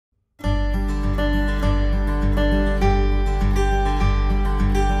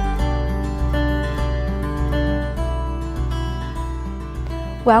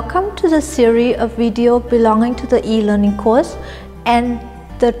Welcome to the series of video belonging to the e-learning course and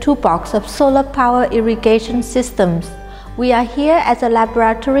the Toolbox of Solar Powered Irrigation Systems. We are here at the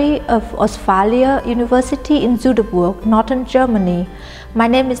laboratory of Ostfalia University in Zuderburg, northern Germany. My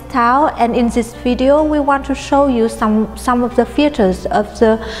name is Tao, and in this video we want to show you some of the features of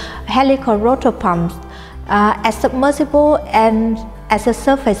the helical rotor pumps as submersible and as a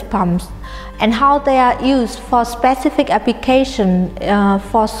surface pumps, and how they are used for specific application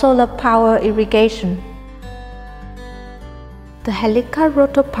for solar power irrigation. The helical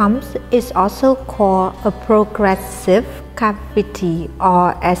rotor pumps is also called a progressive cavity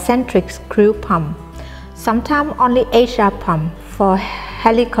or eccentric screw pump, sometimes only HR pump for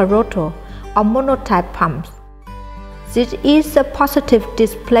helical rotor or monotype pumps. This is a positive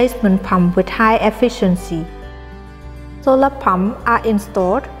displacement pump with high efficiency. Solar pumps are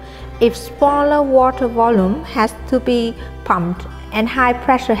installed if smaller water volume has to be pumped and high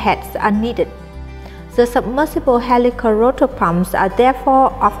pressure heads are needed. The submersible helical rotor pumps are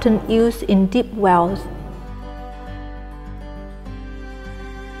therefore often used in deep wells.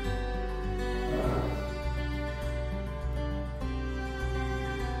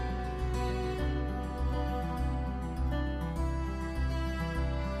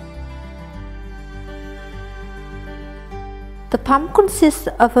 The pump consists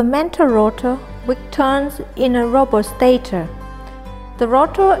of a metal rotor which turns in a rubber stator. The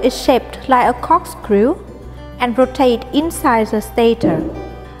rotor is shaped like a corkscrew and rotates inside the stator.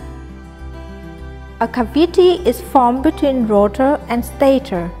 A cavity is formed between rotor and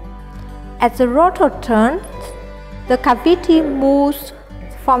stator. As the rotor turns, the cavity moves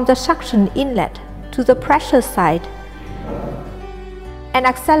from the suction inlet to the pressure side and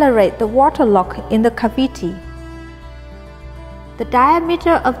accelerates the water lock in the cavity. The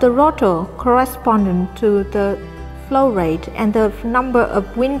diameter of the rotor corresponds to the flow rate and the number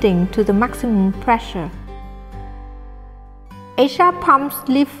of windings to the maximum pressure. HR pumps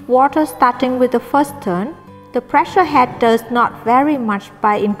lift water starting with the first turn. The pressure head does not vary much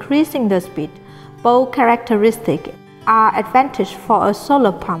by increasing the speed. Both characteristics are advantageous for a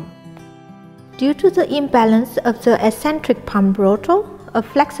solar pump. Due to the imbalance of the eccentric pump rotor, a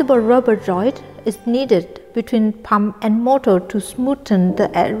flexible rubber joint is needed between pump and motor to smoothen the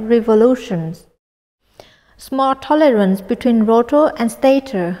revolutions. Small tolerances between rotor and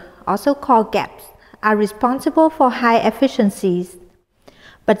stator, also called gaps, are responsible for high efficiencies.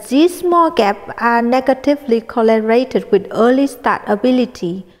 But these small gaps are negatively correlated with early start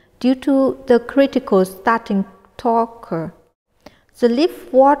ability due to the critical starting torque. The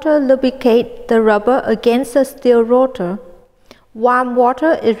lift water lubricates the rubber against the steel rotor. Warm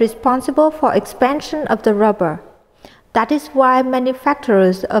water is responsible for expansion of the rubber. That is why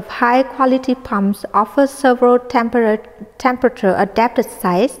manufacturers of high-quality pumps offer several temperature-adapted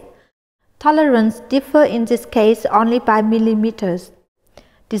sizes. Tolerances differ in this case only by millimeters.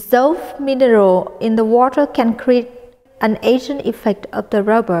 Dissolved mineral in the water can create an aging effect of the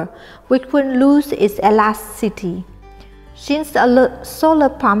rubber, which will lose its elasticity. Since a solar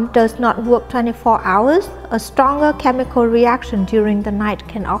pump does not work 24 hours, a stronger chemical reaction during the night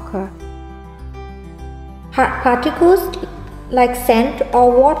can occur. Hard particles like sand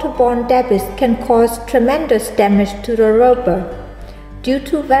or waterborne debris can cause tremendous damage to the rubber. Due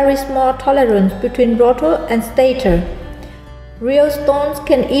to very small tolerance between rotor and stator, real stones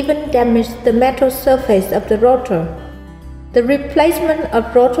can even damage the metal surface of the rotor. The replacement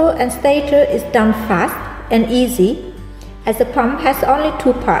of rotor and stator is done fast and easy, as the pump has only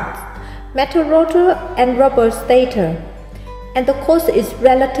two parts, metal rotor and rubber stator, and the cost is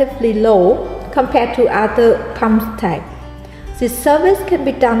relatively low compared to other pump types. This service can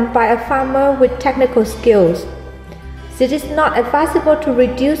be done by a farmer with technical skills. It is not advisable to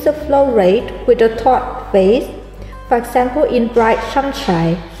reduce the flow rate with a taut base, for example in bright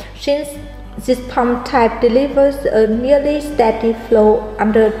sunshine, since this pump type delivers a nearly steady flow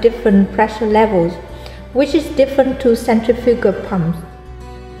under different pressure levels, which is different to centrifugal pumps.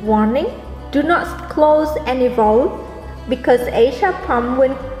 Warning: do not close any valve because HR pump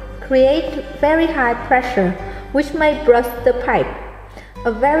will create very high pressure, which may burst the pipe.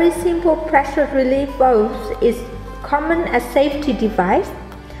 A very simple pressure relief valve is common as safety device.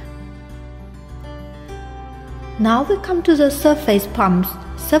 Now we come to the surface pumps.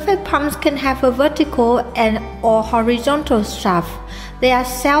 Surface pumps can have a vertical or horizontal shaft. They are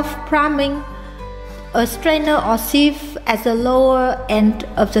self-priming. A strainer or sieve at the lower end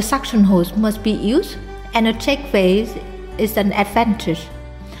of the suction hose must be used, and a check valve is an advantage.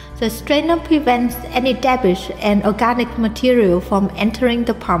 The strainer prevents any debris and organic material from entering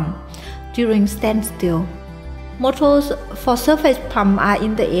the pump during standstill. Motors for surface pump are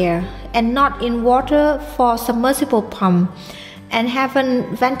in the air and not in water for submersible pump and have a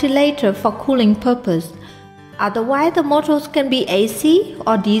ventilator for cooling purpose. Otherwise, the motors can be AC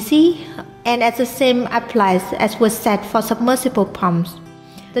or DC, and as the same applies as was said for submersible pumps.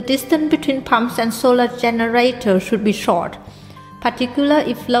 The distance between pumps and solar generators should be short, particularly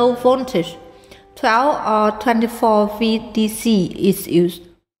if low voltage 12 or 24 V DC is used.